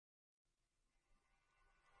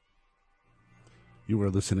You are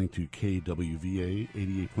listening to KWVA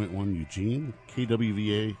 88.1 Eugene,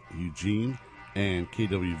 KWVA Eugene, and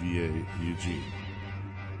KWVA Eugene.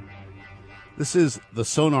 This is the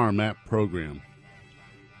Sonar Map program.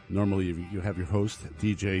 Normally you have your host,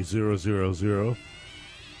 DJ 000.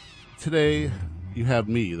 Today you have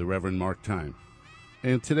me, the Reverend Marc Time.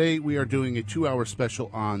 And today we are doing a 2-hour special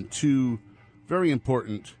on two very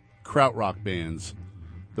important krautrock bands.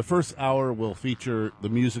 The first hour will feature the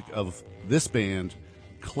music of this band,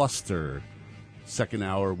 Cluster. Second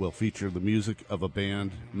hour will feature the music of a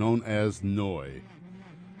band known as Noi.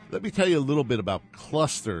 Let me tell you a little bit about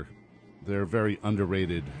Cluster. They're very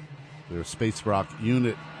underrated. They're a space rock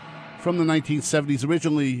unit from the 1970s.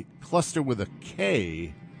 Originally, Cluster with a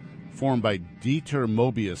K, formed by Dieter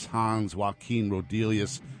Mobius, Hans Joachim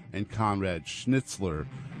Rodelius, and Konrad Schnitzler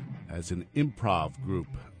as an improv group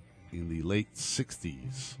in the late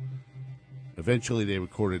 60s. Eventually, they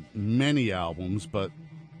recorded many albums, but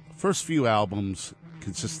the first few albums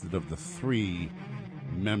consisted of the three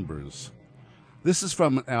members. This is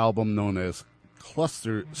from an album known as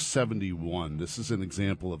Cluster 71. This is an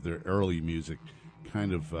example of their early music,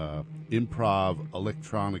 kind of improv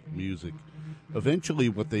electronic music. Eventually,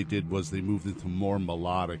 what they did was they moved into more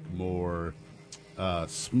melodic, more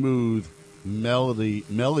smooth,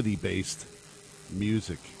 melody-based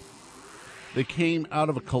music. They came out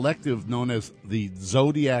of a collective known as the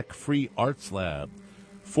Zodiac Free Arts Lab,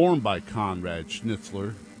 formed by Konrad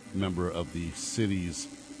Schnitzler, member of the city's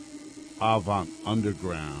Avant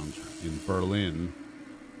Underground in Berlin,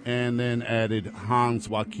 and then added Hans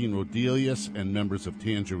Joachim Rodelius and members of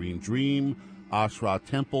Tangerine Dream, Ashra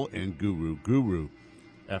Temple, and Guru Guru.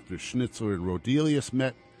 After Schnitzler and Rodelius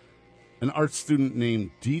met an art student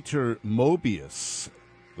named Dieter Mobius,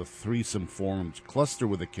 the threesome formed Cluster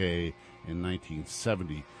with a K in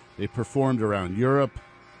 1970. They performed around Europe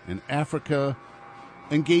and Africa,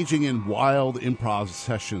 engaging in wild improv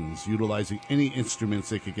sessions, utilizing any instruments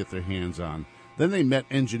they could get their hands on. Then they met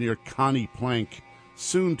engineer Connie Plank,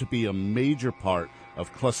 soon to be a major part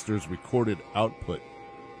of Cluster's recorded output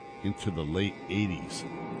into the late 80s.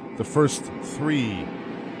 The first three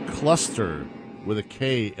Cluster with a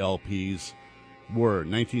K LPs were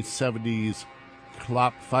 1970's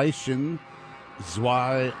Klappfeischen,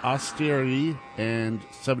 Zwei Asteri, and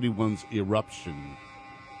 71's Eruption.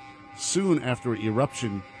 Soon after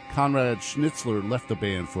Eruption, Konrad Schnitzler left the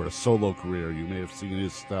band for a solo career. You may have seen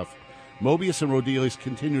his stuff. Mobius and Rodelius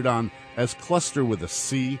continued on as Cluster with a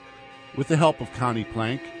C, with the help of Connie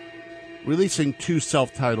Plank, releasing two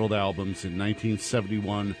self-titled albums in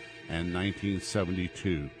 1971 and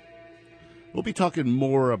 1972. We'll be talking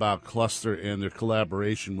more about Cluster and their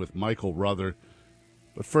collaboration with Michael Ruther,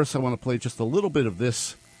 but first I want to play just a little bit of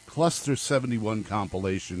this Cluster 71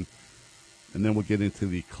 compilation, and then we'll get into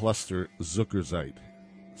the Cluster Zuckerzeit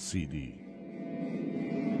CD.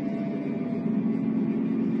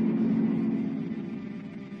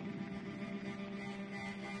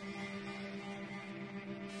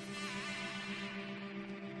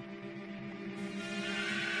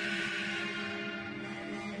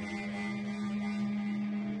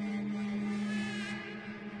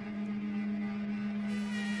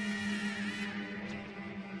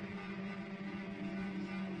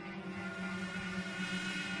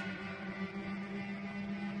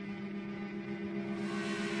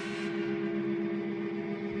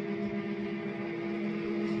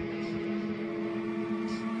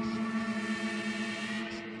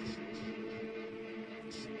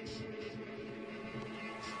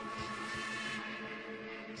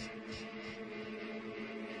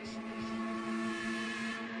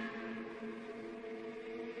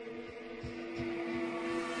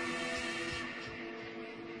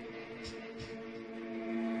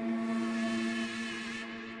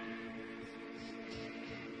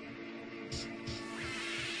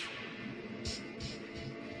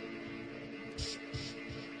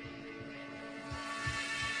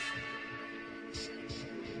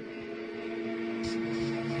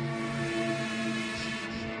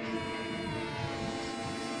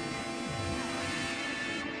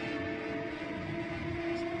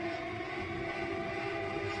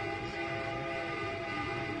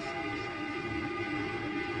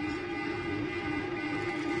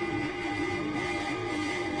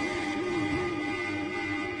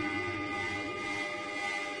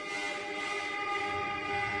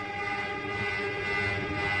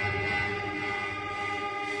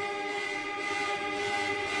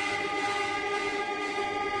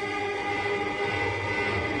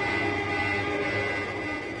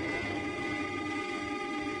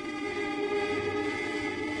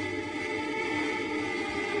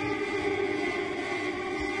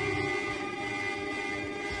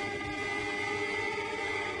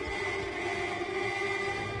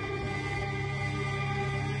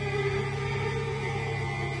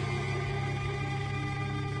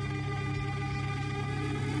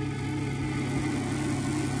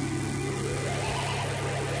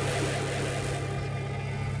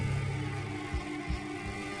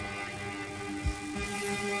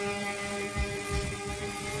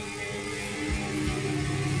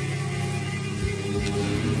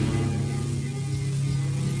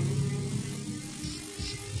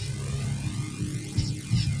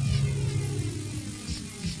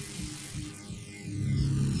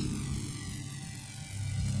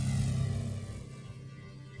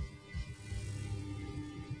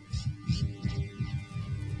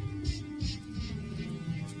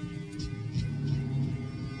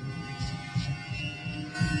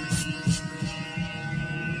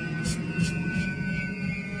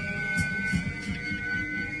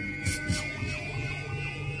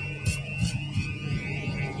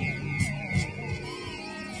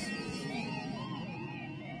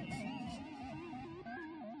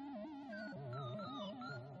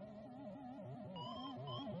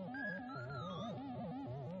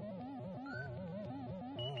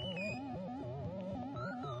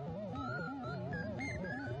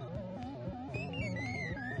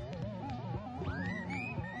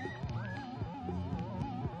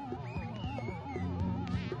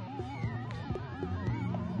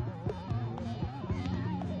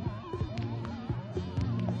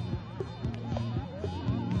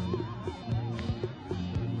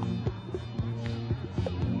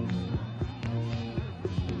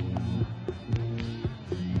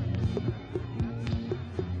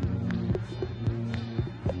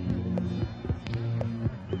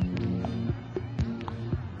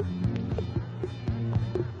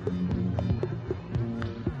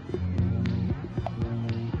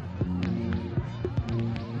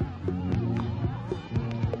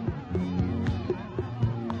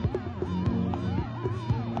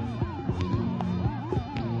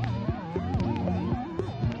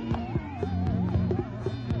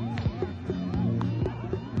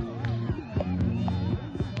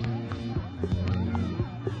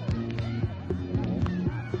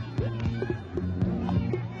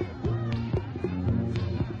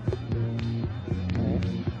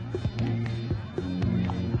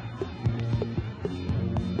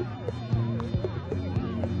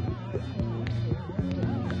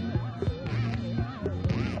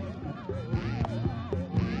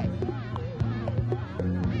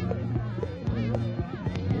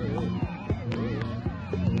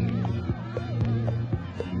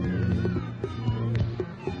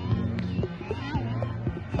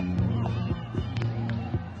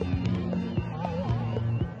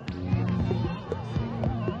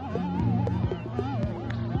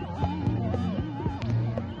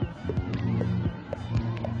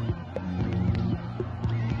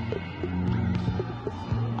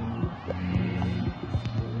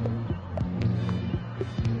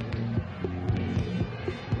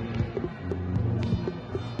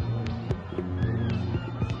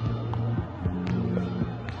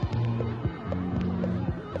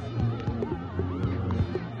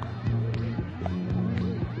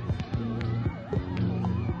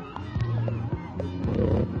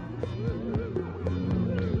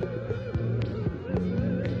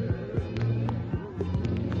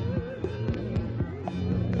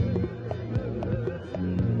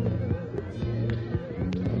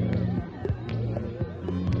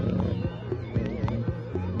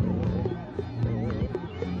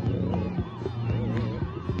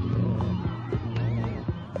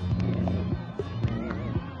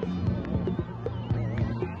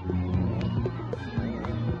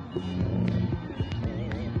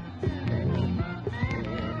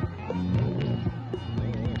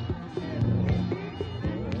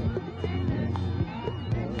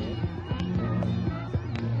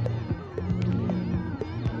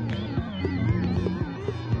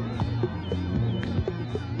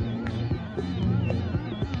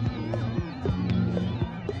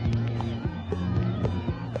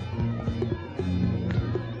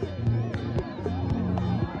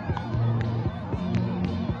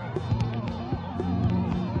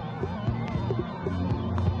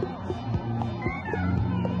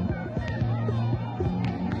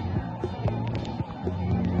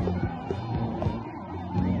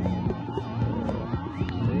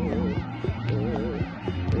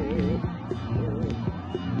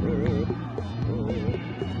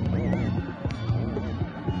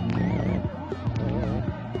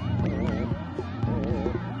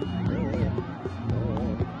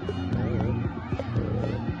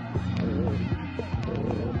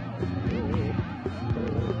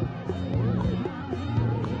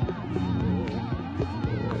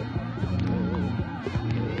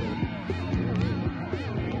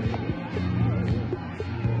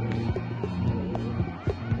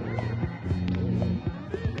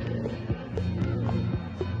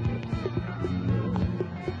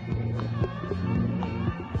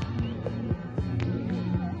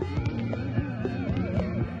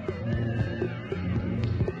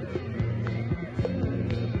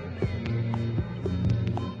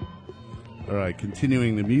 All right,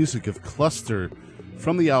 continuing the music of Cluster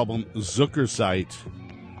from the album Zuckerzeit.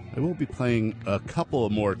 I will be playing a couple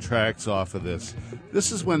of more tracks off of this.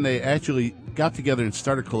 This is when they actually got together and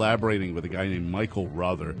started collaborating with a guy named Michael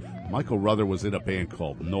Ruther. Michael Ruther was in a band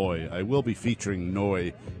called Noi. I will be featuring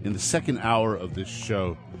Noi in the second hour of this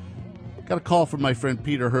show. Got a call from my friend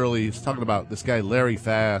Peter Hurley. He's talking about this guy Larry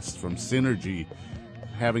Fast from Synergy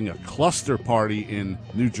having a cluster party in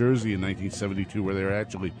New Jersey in 1972 where they were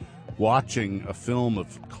actually watching a film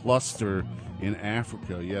of Cluster in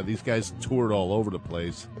Africa. Yeah, these guys toured all over the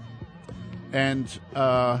place. And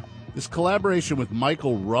this collaboration with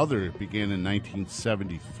Michael Ruther began in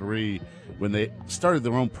 1973 when they started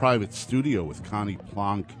their own private studio with Connie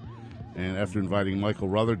Planck. And after inviting Michael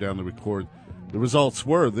Ruther down to record, the results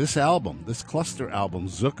were this album, this Cluster album,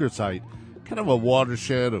 Zuckerzeit, kind of a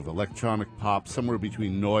watershed of electronic pop, somewhere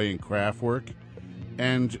between Neu! And Kraftwerk.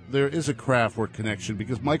 And there is a Kraftwerk connection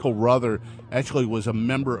because Michael Ruther actually was a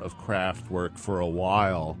member of Kraftwerk for a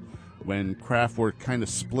while when Kraftwerk kind of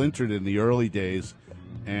splintered in the early days,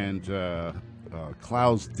 and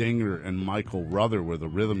Klaus Dinger and Michael Ruther were the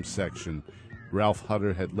rhythm section. Ralph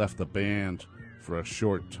Hutter had left the band for a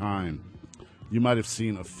short time. You might have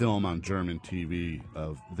seen a film on German TV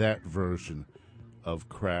of that version of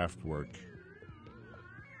Kraftwerk.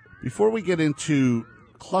 Before we get into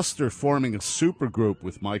Cluster forming a supergroup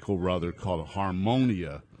with Michael Ruther called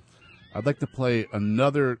Harmonia, I'd like to play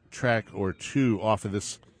another track or two off of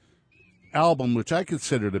this album, which I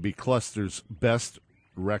consider to be Cluster's best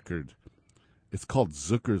record. It's called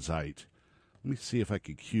Zuckerzeit. Let me see if I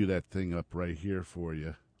can cue that thing up right here for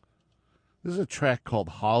you. This is a track called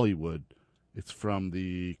Hollywood. It's from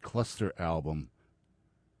the Cluster album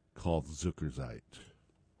called Zuckerzeit.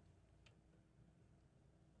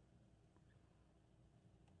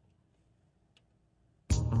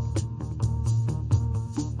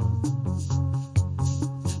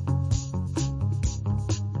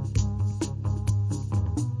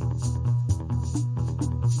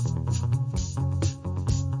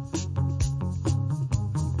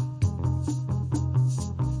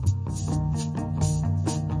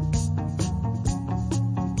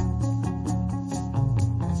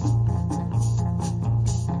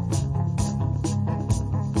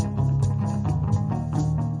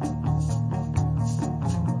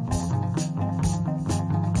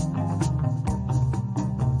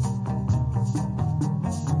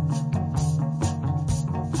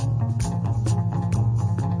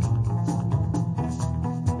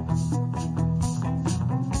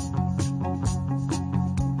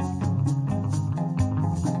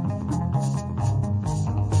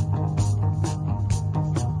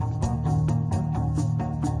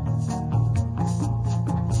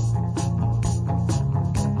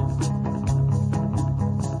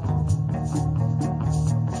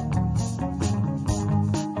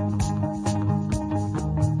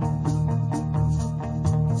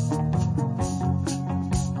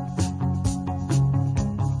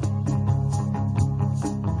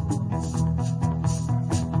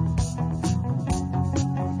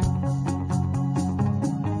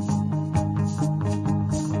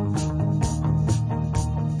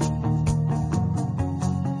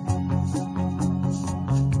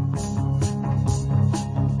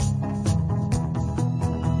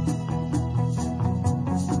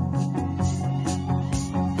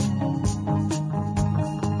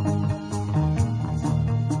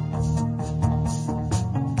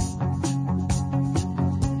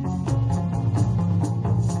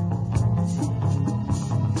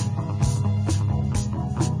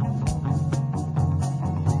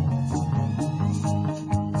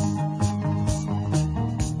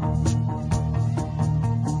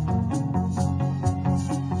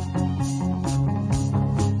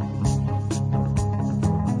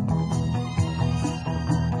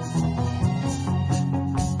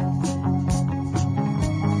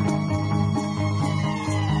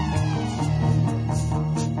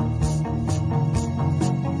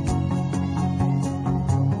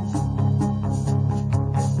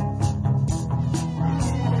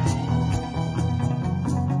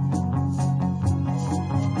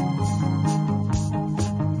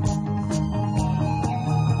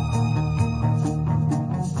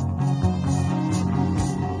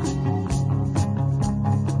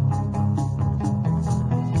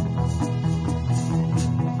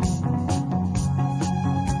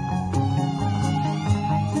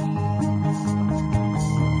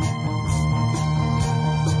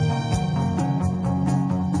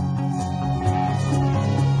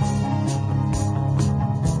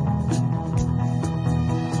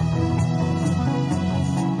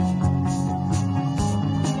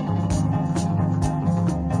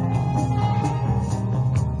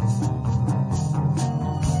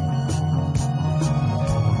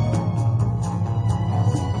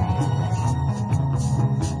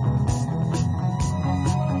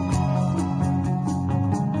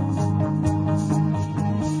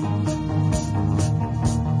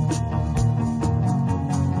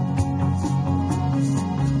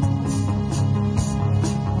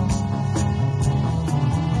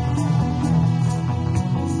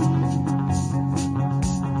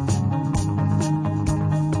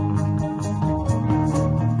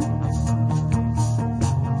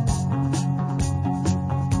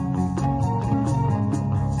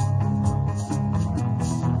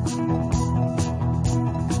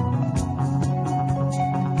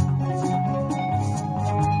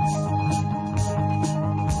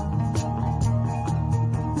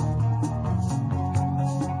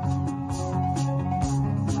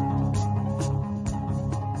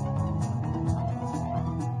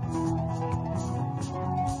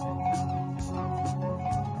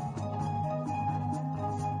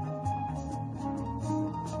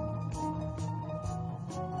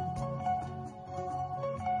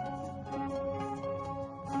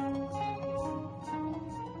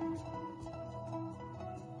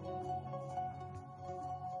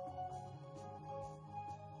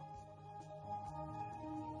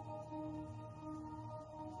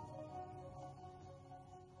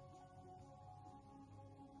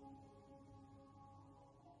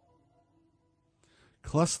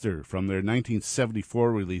 Cluster from their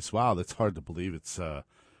 1974 release. Wow, that's hard to believe. It's,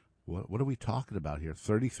 what are we talking about here?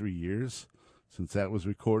 33 years since that was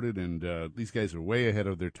recorded, and these guys are way ahead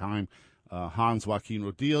of their time. Hans Joachim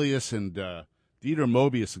Rodelius and Dieter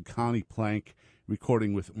Mobius and Connie Plank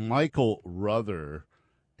recording with Michael Ruther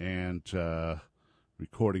and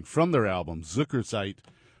recording from their album Zuckerzeit.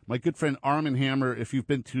 My good friend Armin Hammer, if you've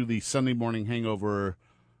been to the Sunday Morning Hangover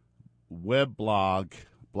web blog,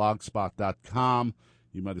 blogspot.com,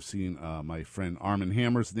 you might have seen my friend Armin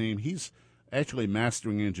Hammer's name. He's actually a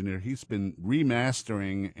mastering engineer. He's been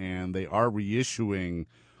remastering, and they are reissuing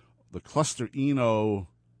the Cluster Eno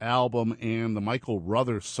album and the Michael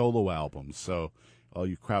Ruther solo album. So all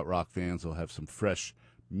you Krautrock fans will have some fresh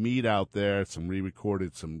meat out there, some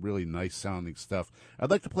re-recorded, some really nice sounding stuff. I'd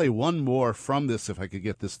like to play one more from this if I could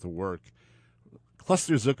get this to work.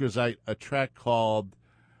 Cluster Zuckerzeit, a track called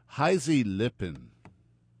Heise Lippen.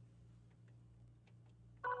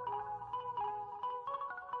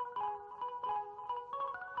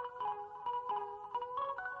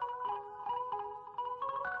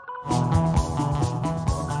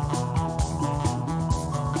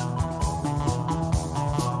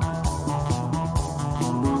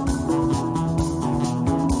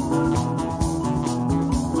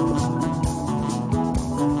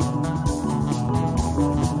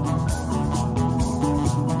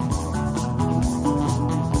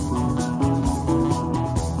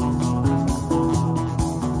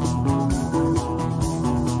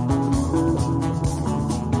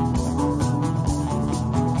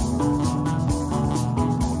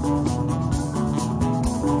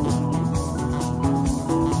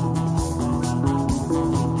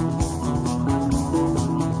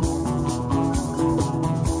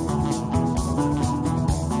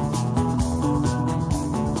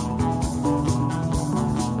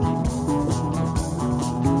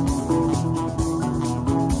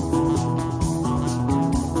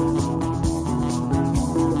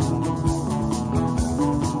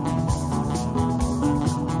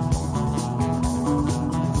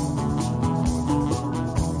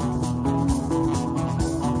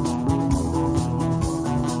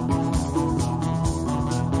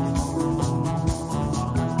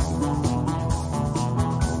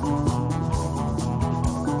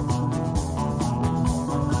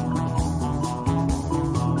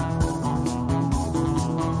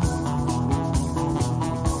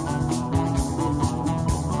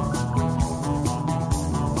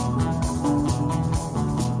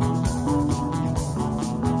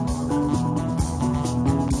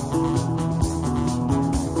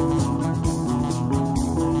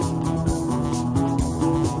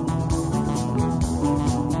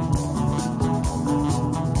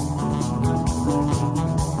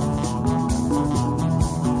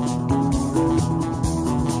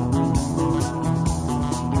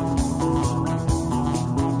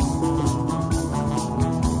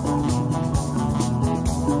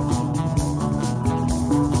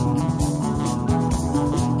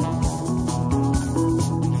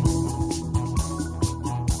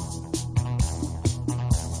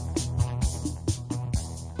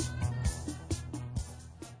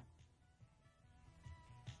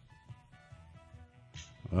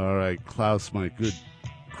 All right, Klaus, my good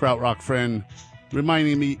Krautrock friend,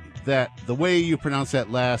 reminding me that the way you pronounce that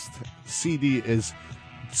last CD is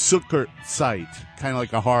Zuckerzeit, kind of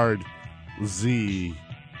like a hard Z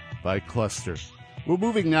by Cluster. We're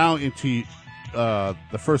moving now into the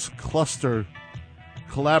first Cluster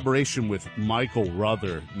collaboration with Michael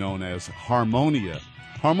Ruther, known as Harmonia.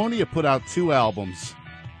 Harmonia put out two albums.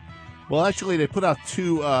 Well, actually, they put out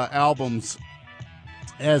two albums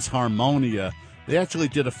as Harmonia. They actually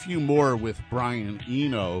did a few more with Brian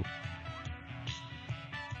Eno.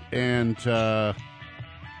 And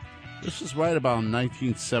this is right about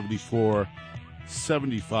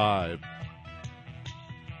 1974-75.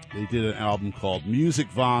 They did an album called Music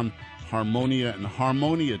von Harmonia and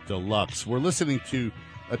Harmonia Deluxe. We're listening to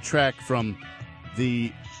a track from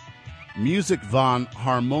the Music von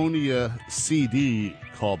Harmonia CD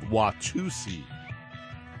called Watusi.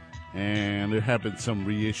 And there have been some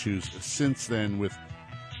reissues since then with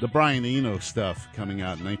the Brian Eno stuff coming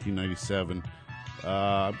out in 1997.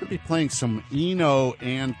 I'm going to be playing some Eno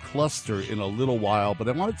and Cluster in a little while, but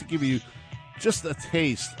I wanted to give you just a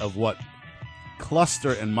taste of what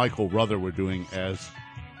Cluster and Michael Ruther were doing as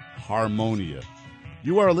Harmonia.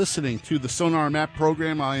 You are listening to the Sonar Map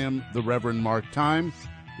program. I am the Reverend Marc Time.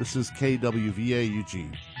 This is KWVA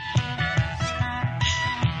Eugene.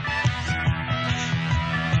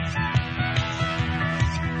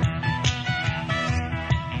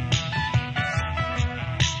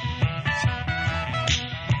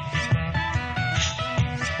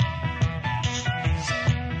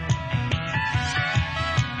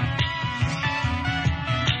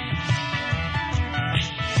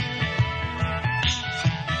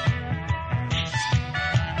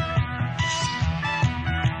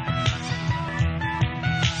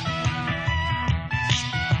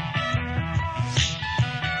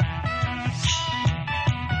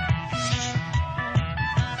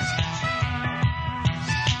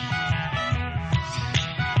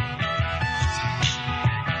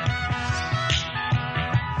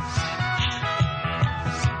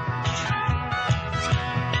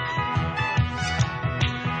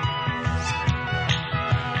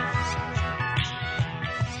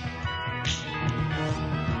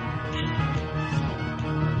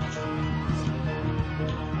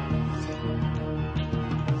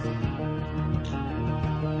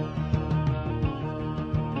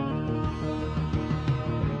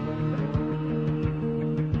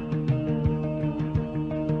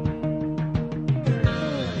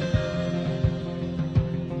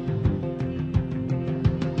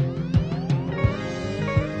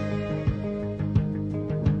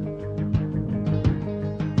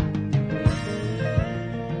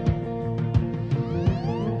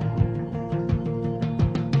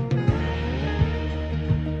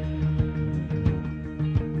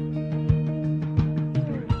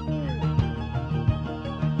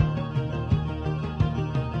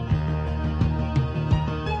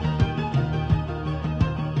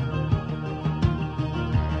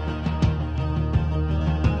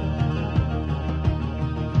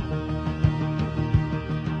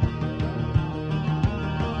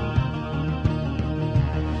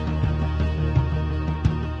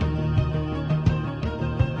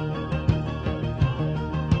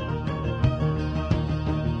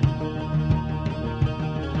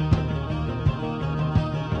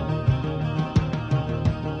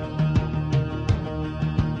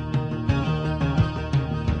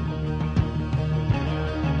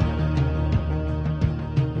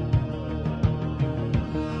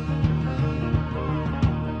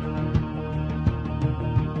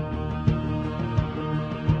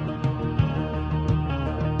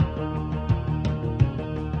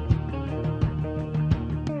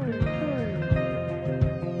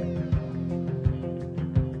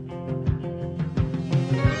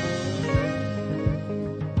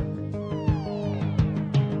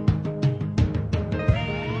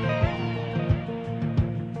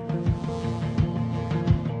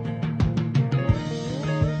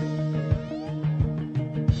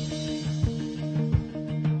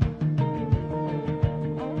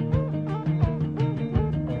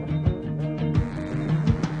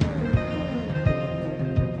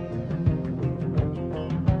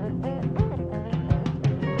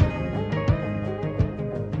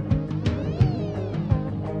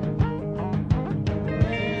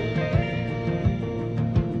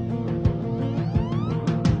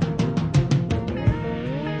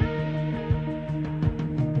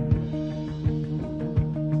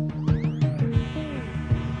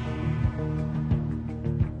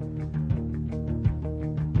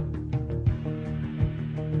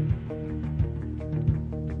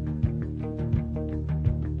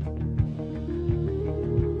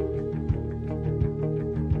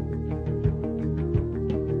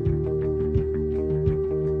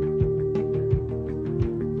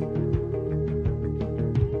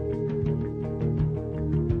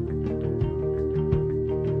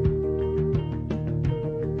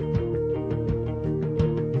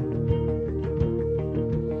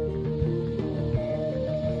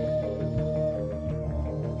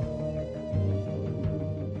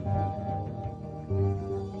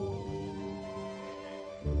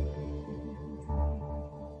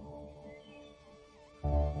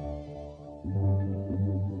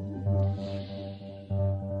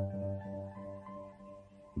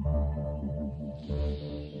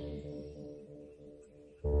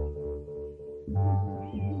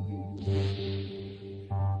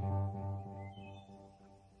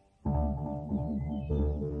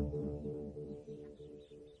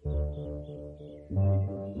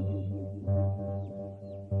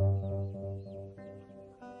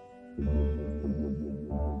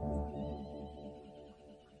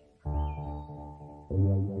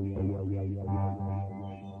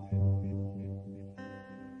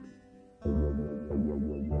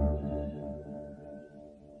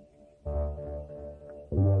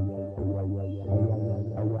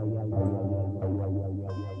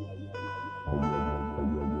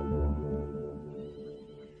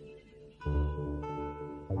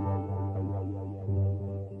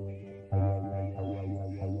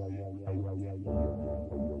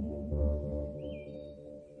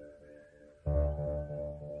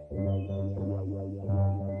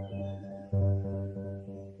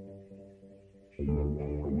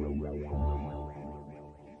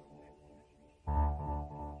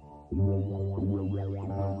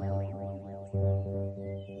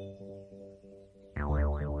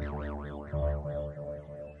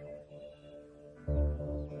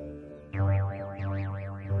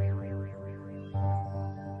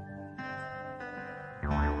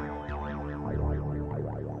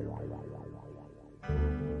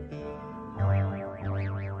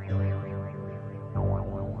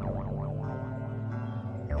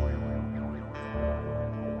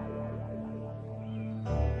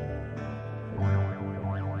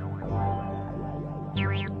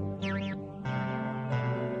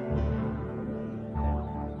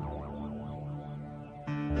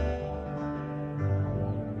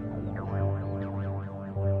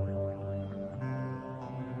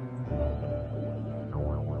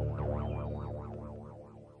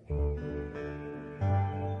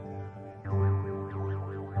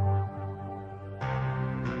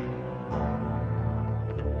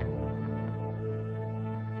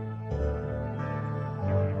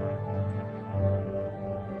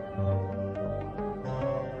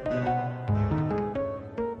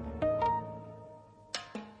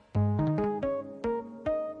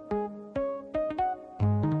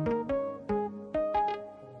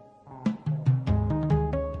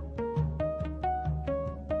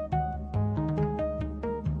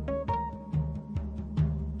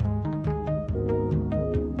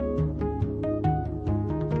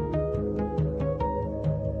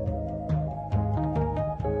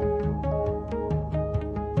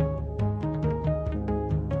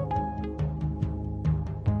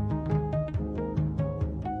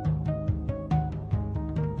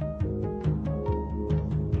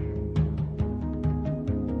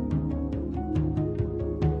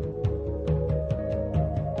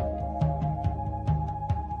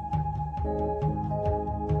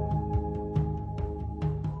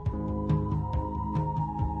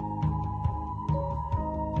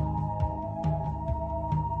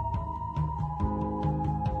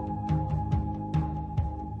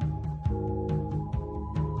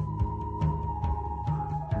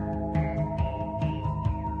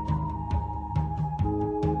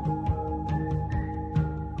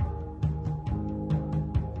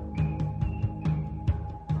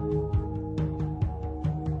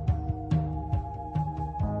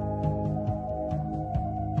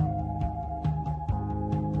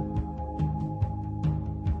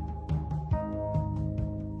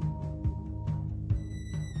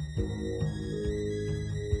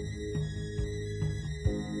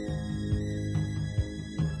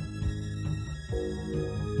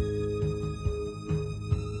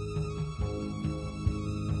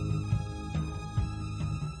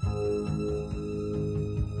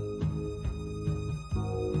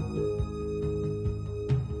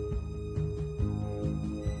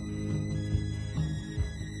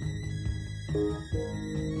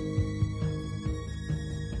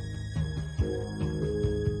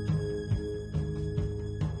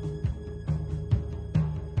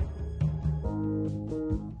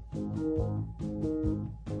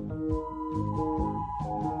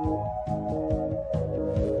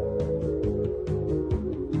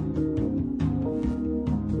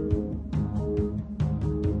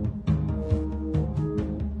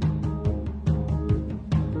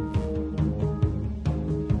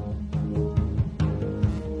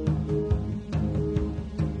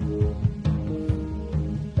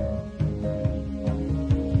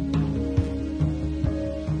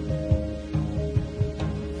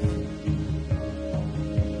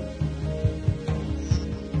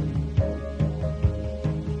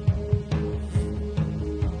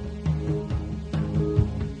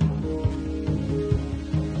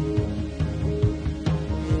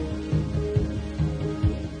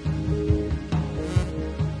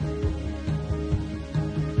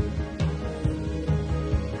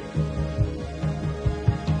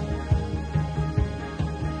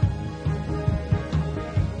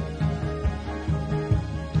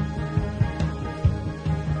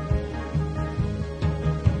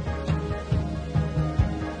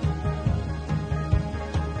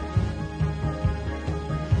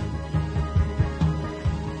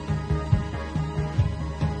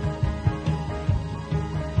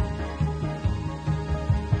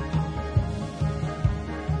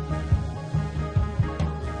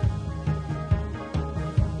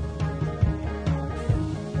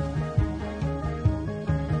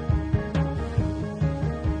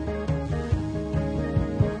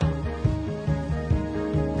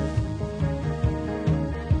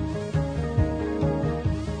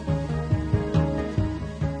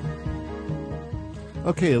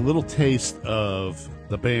 Okay, a little taste of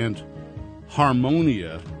the band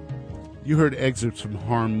Harmonia. You heard excerpts from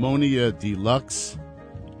Harmonia Deluxe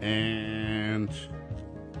And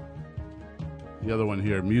the other one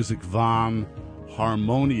here, Music von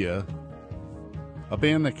Harmonia, a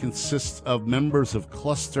band that consists of members of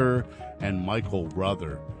Cluster and Michael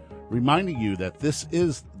Ruther. Reminding you that this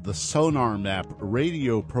is the Sonar Map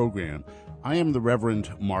radio program. I am the Reverend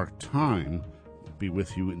Marc Time. Be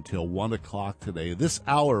with you until 1 o'clock today. This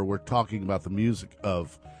hour, we're talking about the music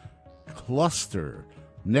of Cluster.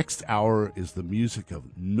 Next hour is the music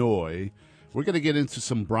of Noi. We're going to get into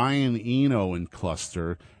some Brian Eno and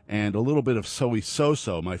Cluster and a little bit of Soy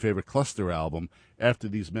So-So, my favorite Cluster album, after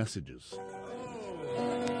these messages.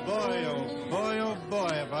 Oh boy,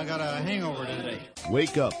 have I got a hangover today.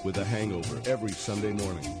 Wake up with a hangover every Sunday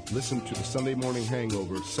morning. Listen to the Sunday Morning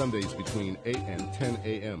Hangover Sundays between 8 and 10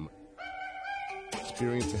 a.m.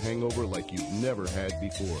 Experience a hangover like you've never had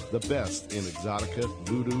before. The best in exotica,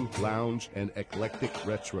 voodoo, lounge, and eclectic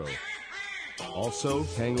retro. Also,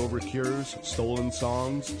 hangover cures, stolen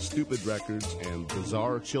songs, stupid records, and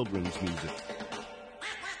bizarre children's music.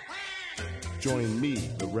 Join me,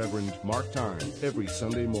 the Reverend Marc Time, every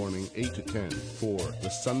Sunday morning, 8 to 10, for the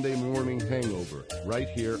Sunday Morning Hangover, right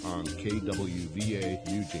here on KWVA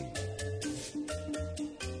Eugene.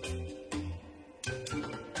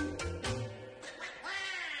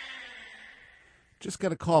 Just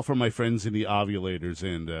got a call from my friends in the Ovulators,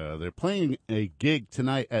 and they're playing a gig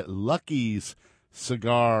tonight at Lucky's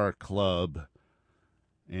Cigar Club,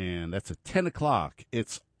 and that's at 10 o'clock.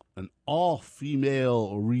 It's an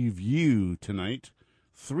all-female review tonight.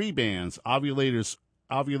 3 bands. Ovulators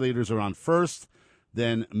are on first,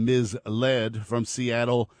 then Ms. Led from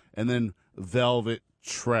Seattle, and then Velvet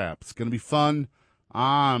Trap. It's going to be fun.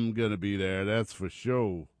 I'm going to be there, that's for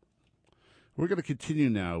sure. We're going to continue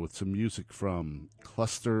now with some music from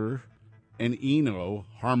Cluster and Eno,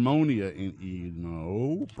 Harmonia and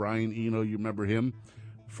Eno. Brian Eno, you remember him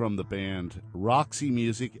from the band Roxy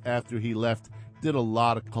Music. After he left, did a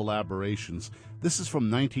lot of collaborations. This is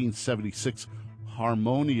from 1976,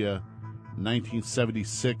 Harmonia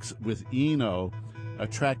 1976 with Eno, a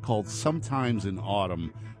track called Sometimes in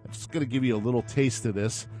Autumn. I'm just going to give you a little taste of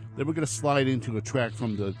this. Then we're going to slide into a track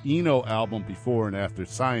from the Eno album Before and After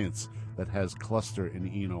Science that has Cluster and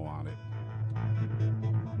Eno on it.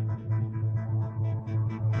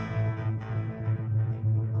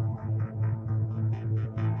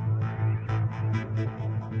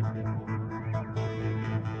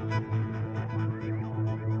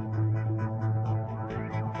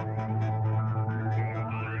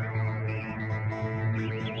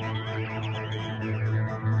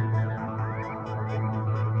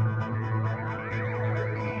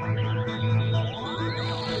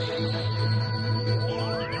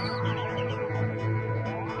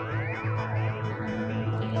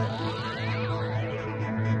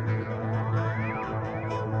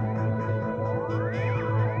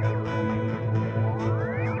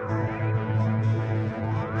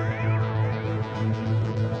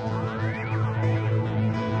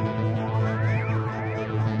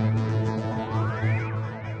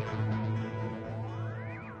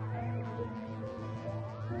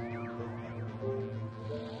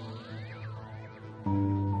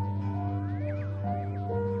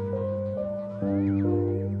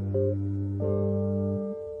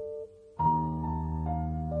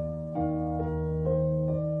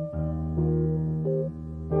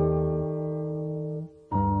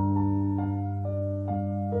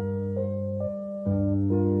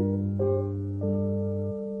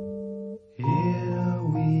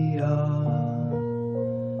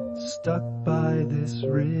 Stuck by this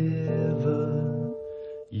river,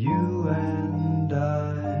 you and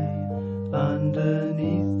I,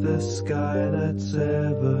 underneath the sky that's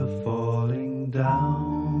ever falling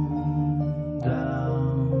down,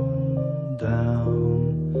 down,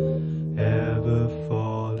 down, ever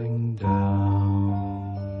falling down.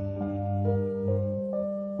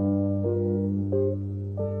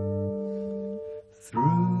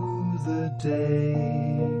 Through the day,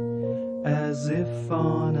 as if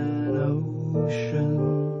on an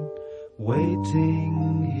ocean,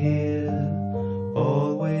 waiting here,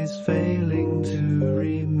 always failing to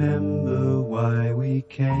remember why we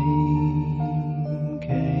came,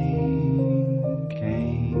 came,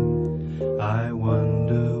 came. I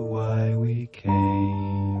wonder why we came.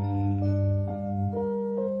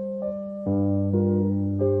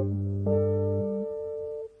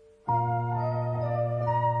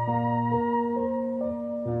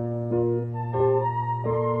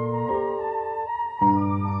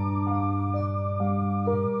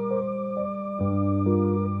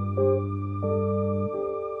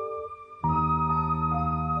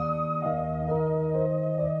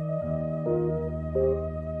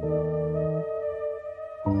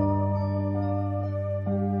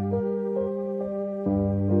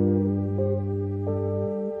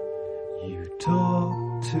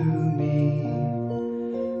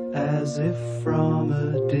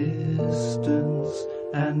 distance,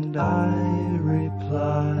 and I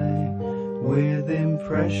reply with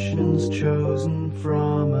impressions chosen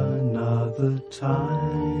from another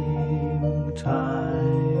time,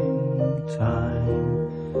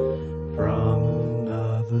 from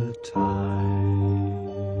another time.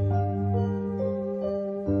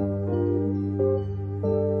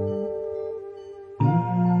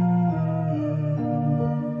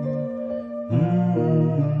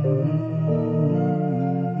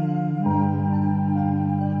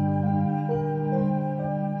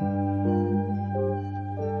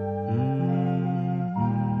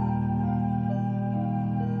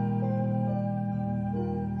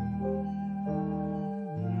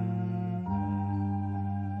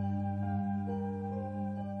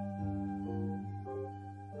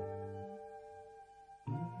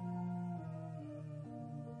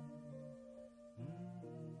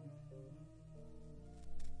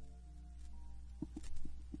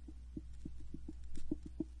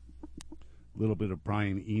 Little bit of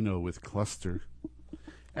Brian Eno with Cluster.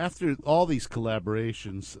 After all these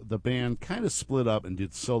collaborations, the band kind of split up and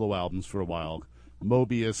did solo albums for a while.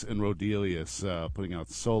 Mobius and Rodelius putting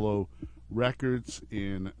out solo records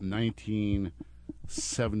in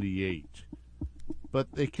 1978.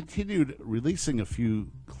 But they continued releasing a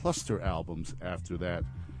few Cluster albums after that.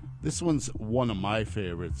 This one's one of my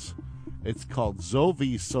favorites. It's called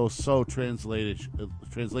Zovi So So.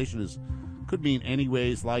 Translation is could mean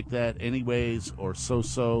anyways, like that, anyways, or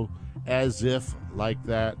so-so, as if, like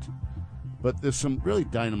that. But there's some really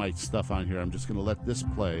dynamite stuff on here. I'm just going to let this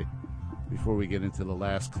play before we get into the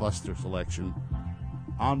last Cluster selection.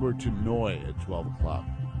 Onward to Noi at 12 o'clock.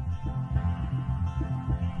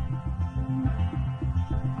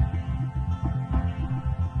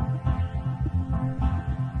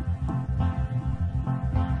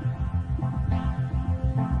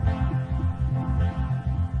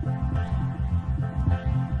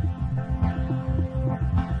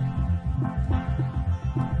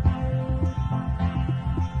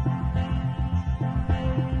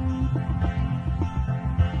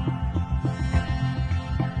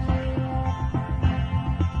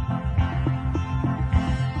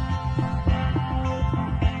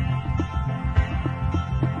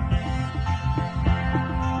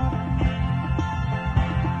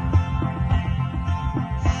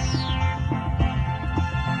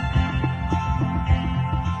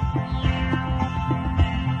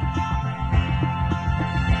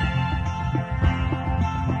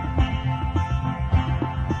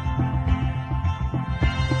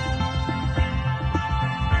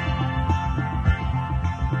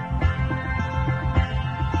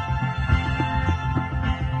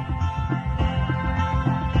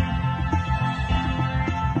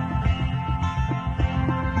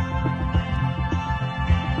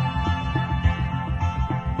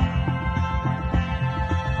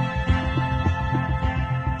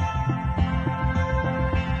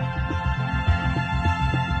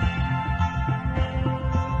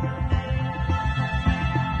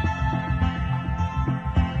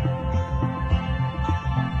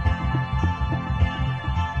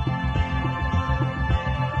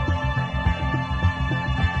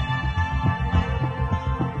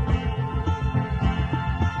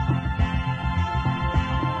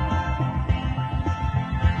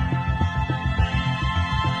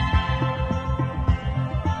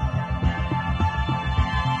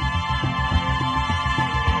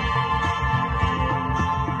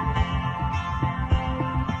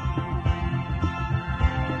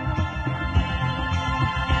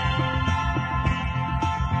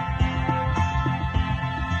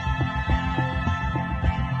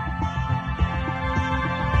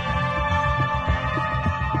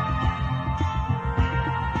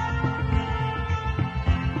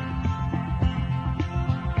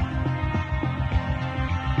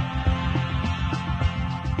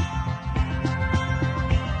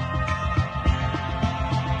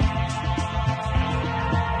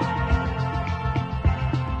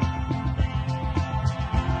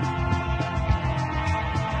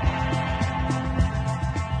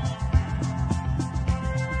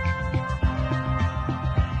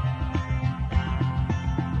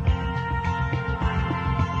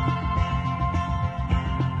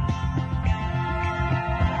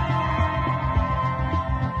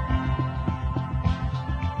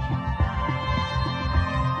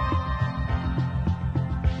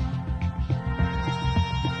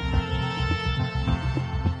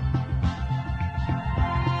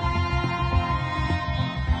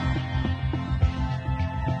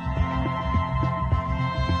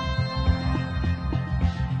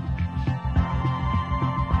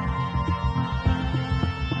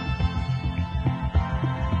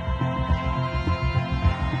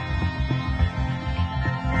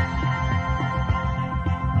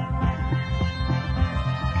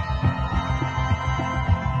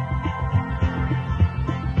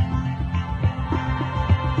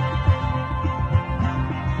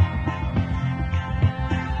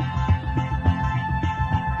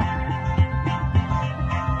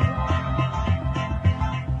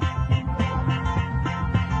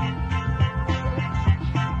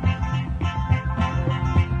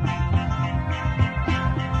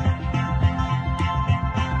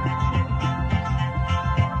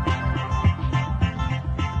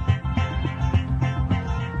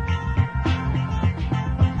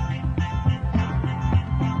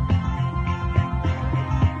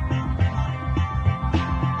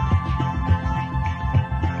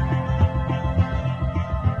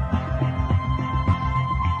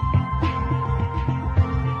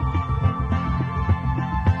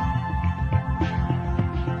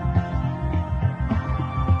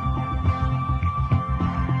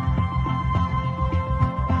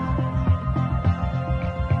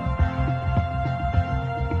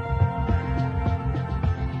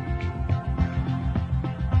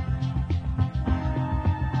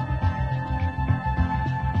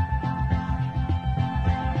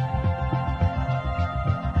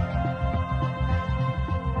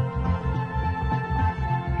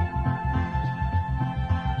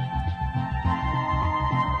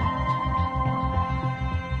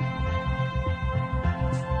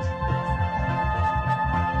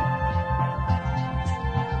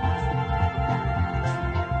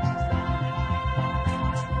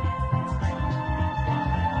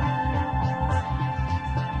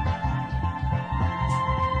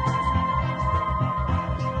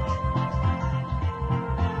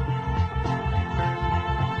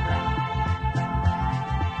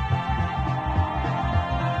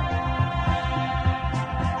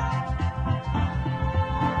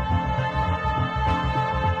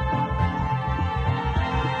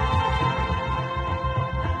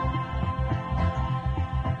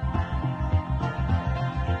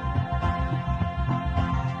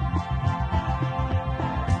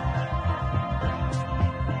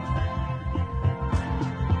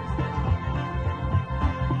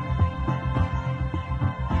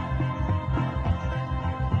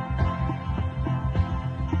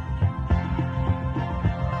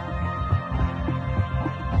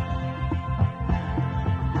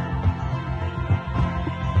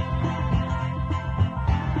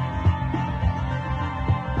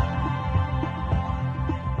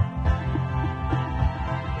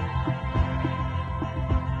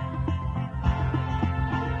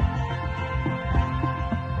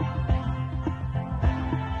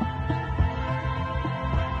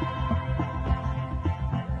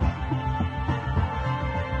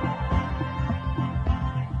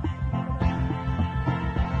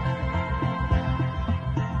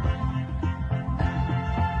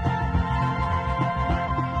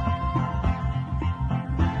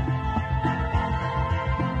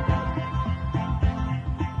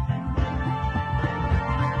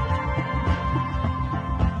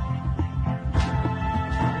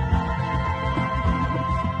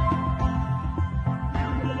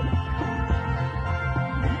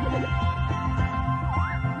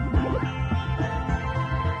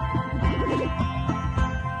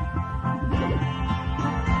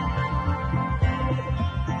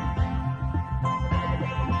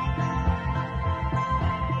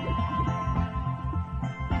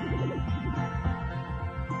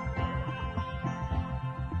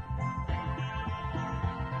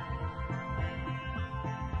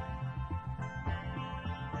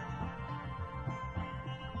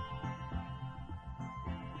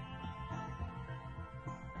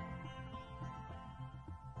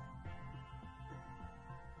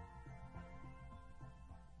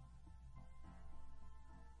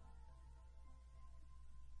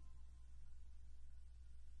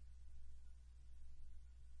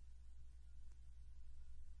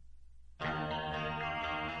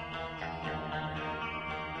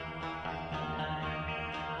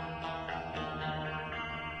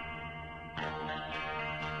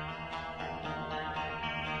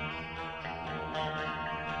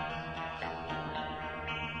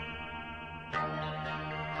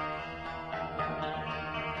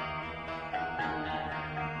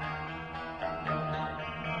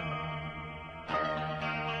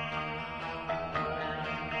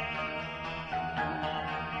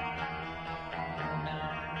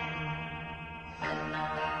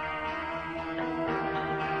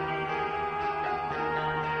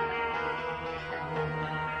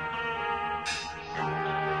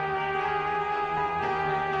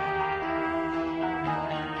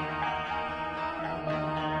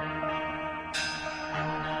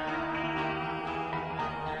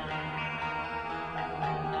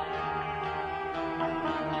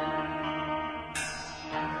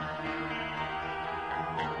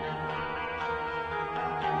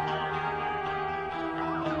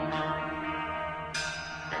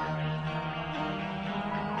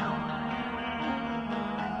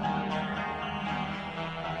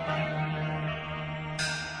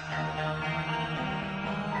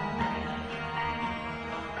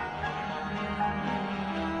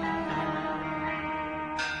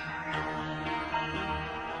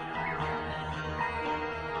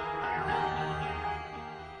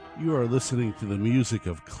 You are listening to the music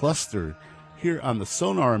of Cluster here on the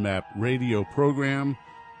Sonar Map radio program.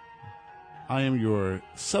 I am your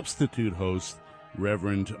substitute host,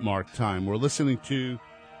 Reverend Marc Time. We're listening to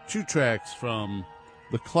two tracks from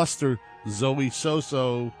the Cluster Zoe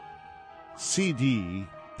Soso CD.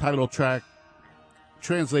 Title track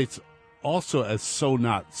translates also as So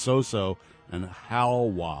Not So-So and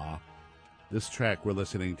How-Wah. This track we're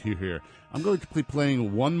listening to here. I'm going to be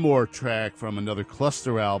playing one more track from another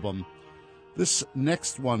Cluster album. This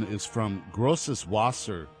next one is from Großes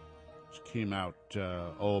Wasser, which came out,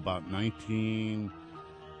 about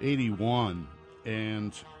 1981.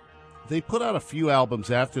 And they put out a few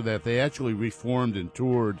albums after that. They actually reformed and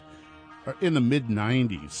toured in the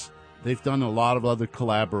mid-90s. They've done a lot of other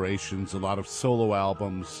collaborations, a lot of solo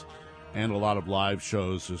albums, and a lot of live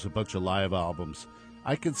shows. There's a bunch of live albums.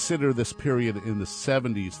 I consider this period in the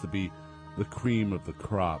 70s to be the cream of the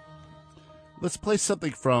crop. Let's play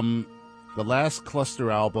something from the last Cluster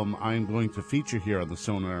album I'm going to feature here on the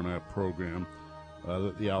Sonar Map program.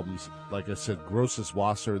 The album's, like I said, Großes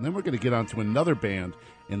Wasser. And then we're going to get on to another band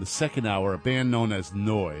in the second hour, a band known as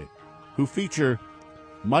Neu, who feature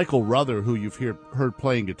Michael Ruther, who you've heard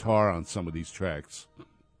playing guitar on some of these tracks.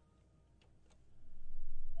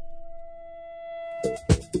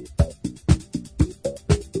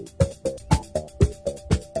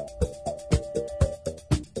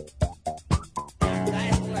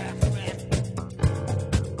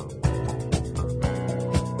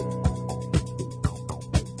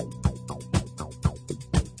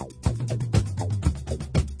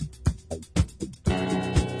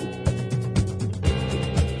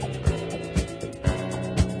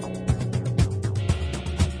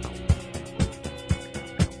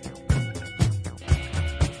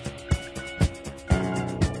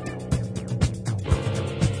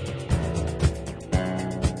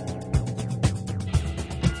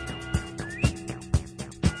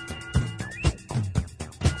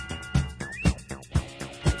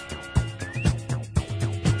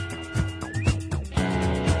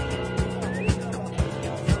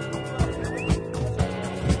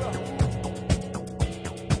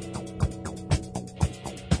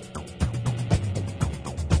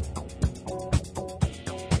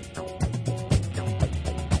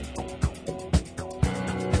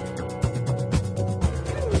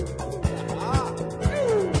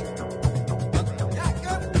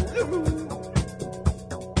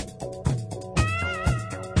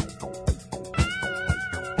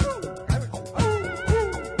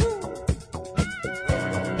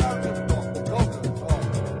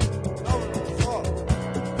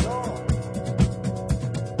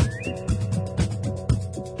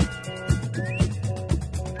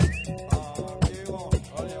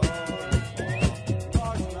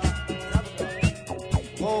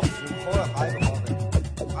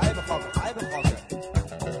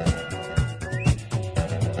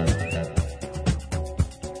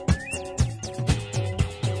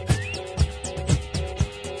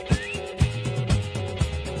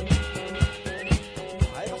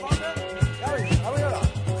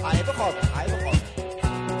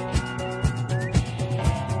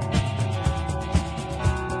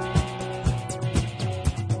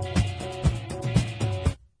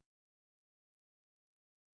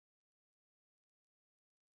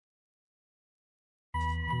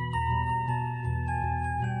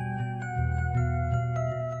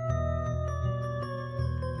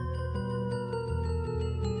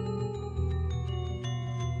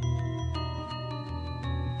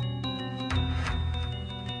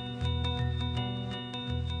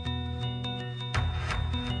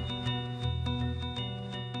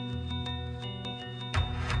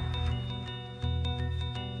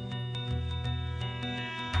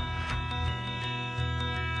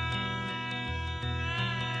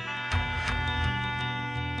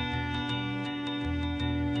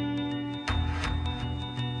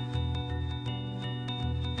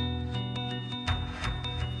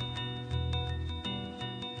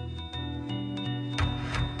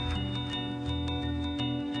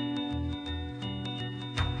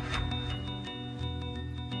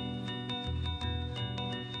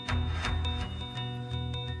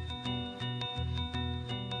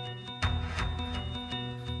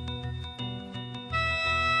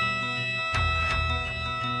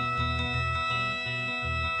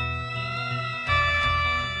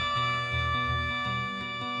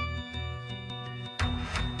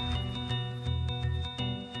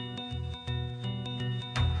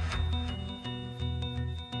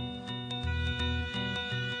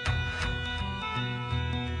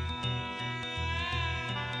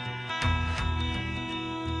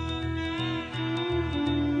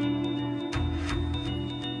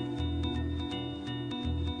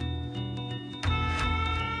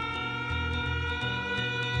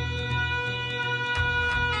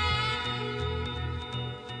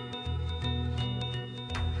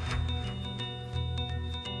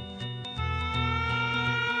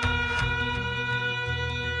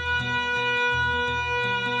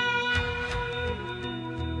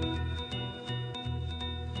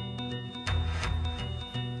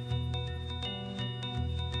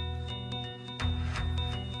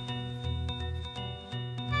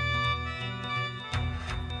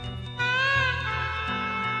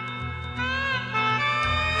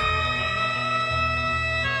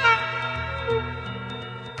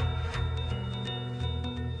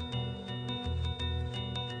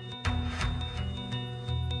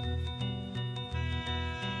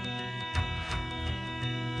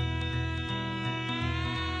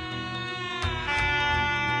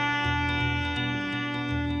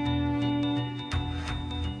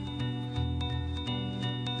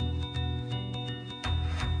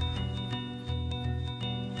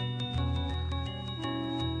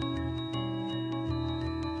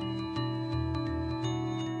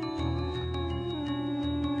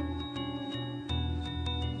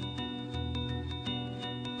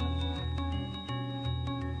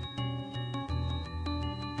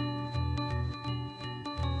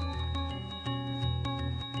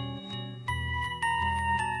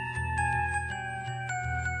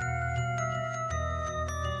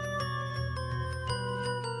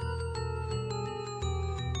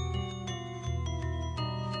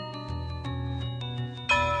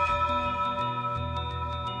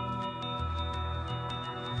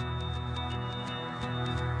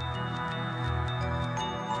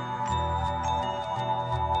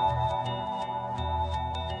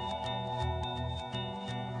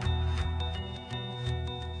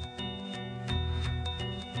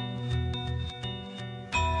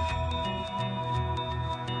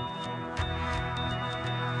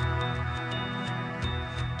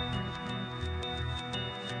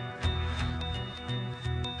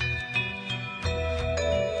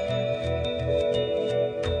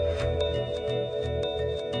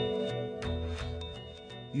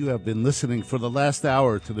 You have been listening for the last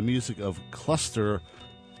hour to the music of Cluster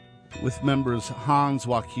with members Hans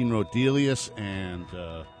Joachim Rodelius and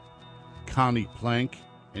Connie Plank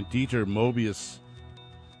and Dieter Mobius.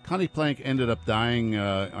 Connie Plank ended up dying,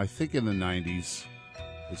 I think, in the 90s.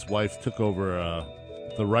 His wife took over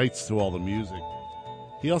the rights to all the music.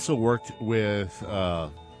 He also worked with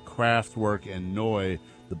Kraftwerk and Neu,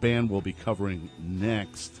 the band we'll be covering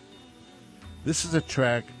next. This is a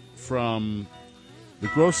track from the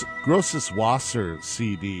Grosses Wasser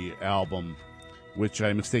CD album, which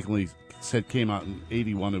I mistakenly said came out in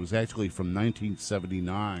 81. It was actually from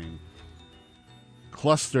 1979.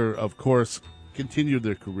 Cluster, of course, continued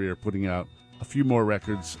their career, putting out a few more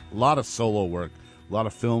records, a lot of solo work, a lot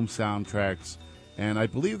of film soundtracks, and I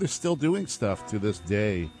believe they're still doing stuff to this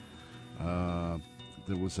day.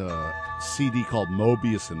 There was a CD called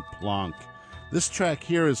Mobius and Planck. This track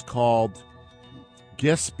here is called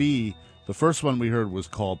Guess B. The first one we heard was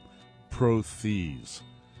called Protheses.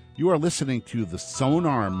 You are listening to the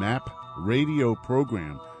Sonar Map radio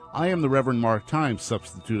program. I am the Reverend Marc Time,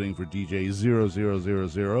 substituting for DJ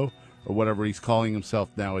 0000, or whatever he's calling himself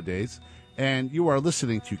nowadays. And you are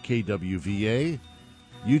listening to KWVA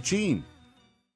Eugene.